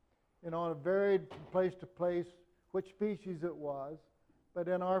 It varied from place to place which species it was, but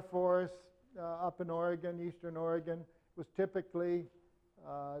in our forests up in Oregon, eastern Oregon, it was typically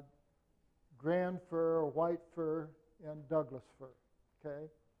grand fir or white fir and Douglas fir, okay?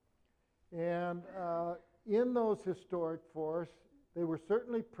 And in those historic forests, they were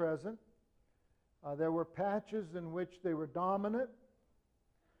certainly present. There were patches in which they were dominant,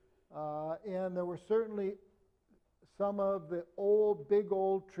 and there were certainly some of the big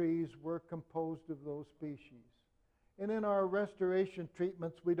old trees were composed of those species. And in our restoration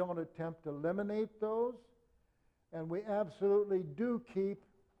treatments, we don't attempt to eliminate those, and we absolutely do keep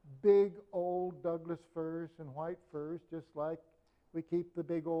big old Douglas firs and white firs, just like we keep the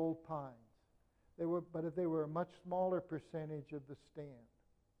big old pines. But they were a much smaller percentage of the stand.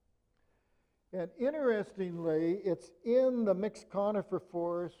 And interestingly, it's in the mixed conifer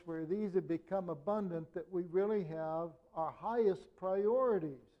forests where these have become abundant that we really have our highest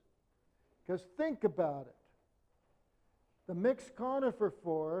priorities. Because think about it. The mixed conifer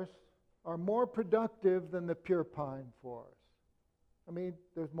forests are more productive than the pure pine forests. I mean,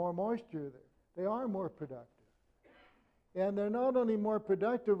 there's more moisture there. They are more productive. And they're not only more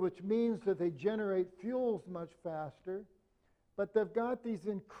productive, which means that they generate fuels much faster, but they've got these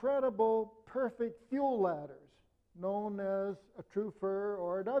incredible perfect fuel ladders known as a true fir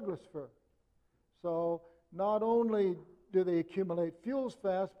or a Douglas fir. So not only do they accumulate fuels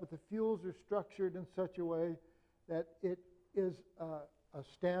fast, but the fuels are structured in such a way that it is a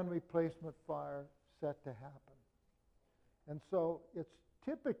stand replacement fire set to happen. And so it's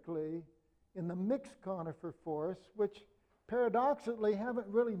typically in the mixed conifer forests, which paradoxically haven't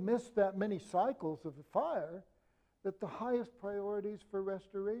really missed that many cycles of the fire, that the highest priorities for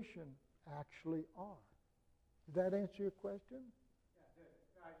restoration actually are. Did that answer your question? Yeah, it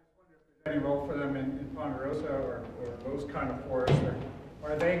did. I just wonder if there's any role for them in Ponderosa or those kind of forests,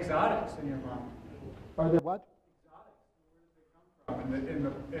 or are they exotics in your mind? Are they what? Exotics. Where did they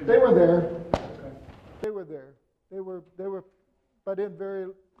come from? They were there. Okay. They were there. They were, but in very,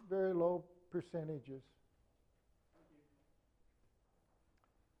 very low percentages.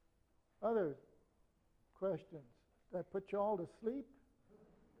 Other questions? Did I put you all to sleep?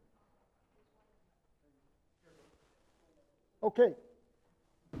 Okay.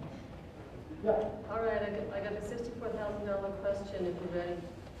 Yeah. All right, I got a $64,000 question if you're ready.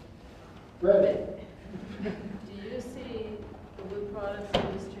 Ready. Do you see the wood products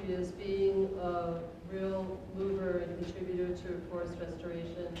industry as being a real mover and contributor to forest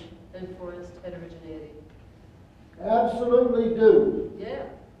restoration and forest heterogeneity? Absolutely do. Yeah.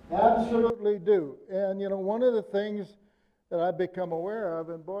 Absolutely do. And one of the things that I've become aware of,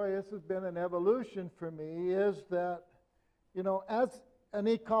 and boy, this has been an evolution for me, is that, as an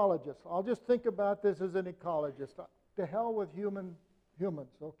ecologist, I'll just think about this as an ecologist. To hell with human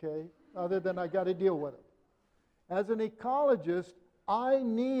humans, okay, other than I got to deal with them. As an ecologist, I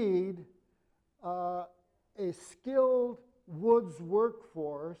need a skilled woods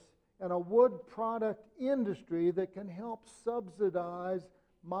workforce and a wood product industry that can help subsidize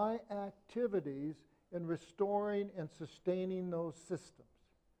my activities in restoring and sustaining those systems.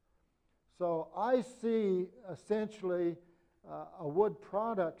 So I see essentially a wood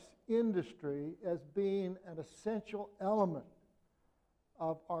products industry as being an essential element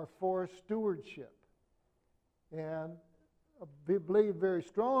of our forest stewardship. And I believe very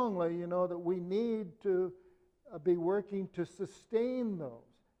strongly, that we need to be working to sustain those.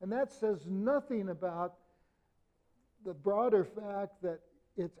 And that says nothing about the broader fact that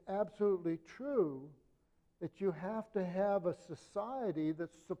it's absolutely true that you have to have a society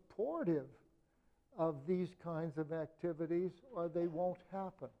that's supportive of these kinds of activities or they won't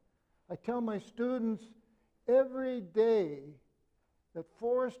happen. I tell my students every day that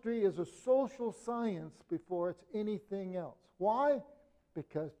forestry is a social science before it's anything else. Why?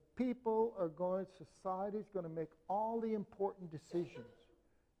 Because society is going to make all the important decisions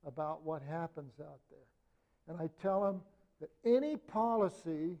about what happens out there. And I tell them that any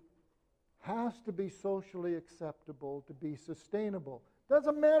policy has to be socially acceptable to be sustainable.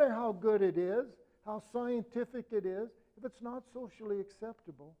 Doesn't matter how good it is, how scientific it is, if it's not socially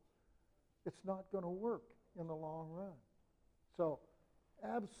acceptable, it's not going to work in the long run. So,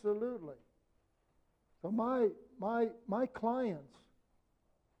 absolutely. So my clients,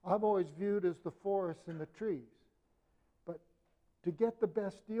 I've always viewed as the forests and the trees. But to get the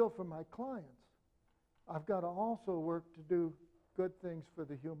best deal for my clients, I've got to also work to do good things for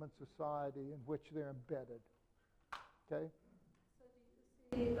the human society in which they're embedded. Okay?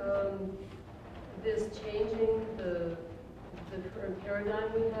 So do you see this changing the current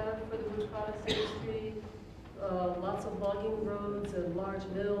paradigm we have for the wood products industry? Lots of logging roads and large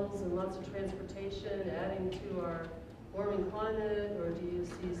mills and lots of transportation adding to our warming climate, or do you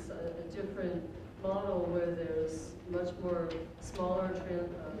see a different model where there's much more smaller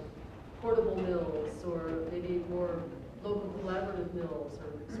portable mills, or maybe more local collaborative mills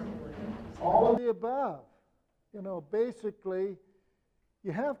or something like that? All of the above. Basically,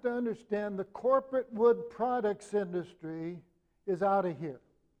 you have to understand the corporate wood products industry is out of here.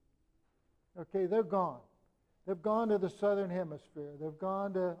 Okay, they're gone. They've gone to the southern hemisphere. They've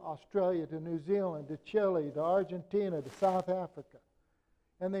gone to Australia, to New Zealand, to Chile, to Argentina, to South Africa.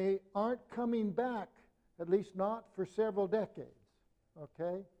 And they aren't coming back, at least not for several decades.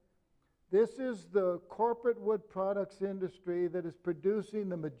 Okay? This is the corporate wood products industry that is producing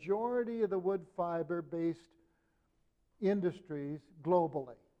the majority of the wood fiber-based industries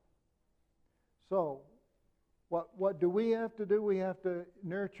globally. So, what do we have to do? We have to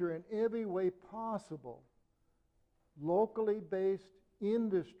nurture in every way possible locally based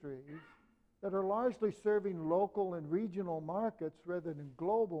industries that are largely serving local and regional markets rather than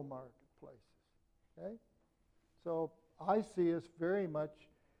global marketplaces. Okay? So I see us very much,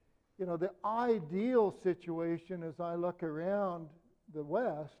 the ideal situation as I look around the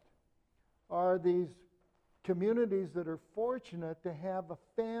West are these communities that are fortunate to have a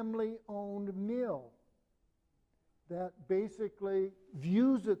family-owned mill that basically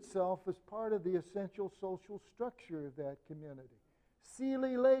views itself as part of the essential social structure of that community.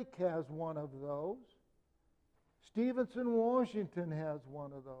 Sealy Lake has one of those. Stevenson, Washington has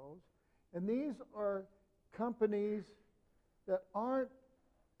one of those. And these are companies that aren't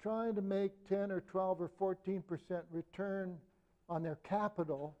trying to make 10 or 12 or 14% return on their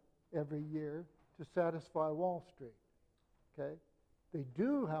capital every year to satisfy Wall Street. Okay? They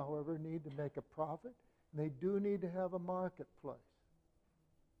do, however, need to make a profit. They do need to have a marketplace.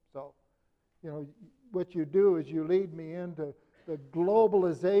 So, what you do is you lead me into the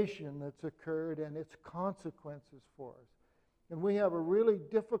globalization that's occurred and its consequences for us. And we have a really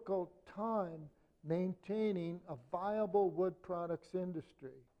difficult time maintaining a viable wood products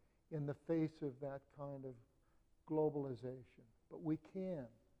industry in the face of that kind of globalization. But we can,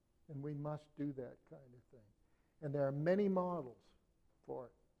 and we must do that kind of thing. And there are many models for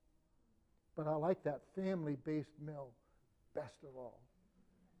it. But I like that family-based mill best of all.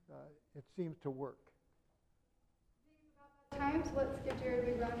 It seems to work. Time, so let's give Jerry a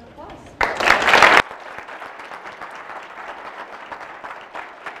big round of applause.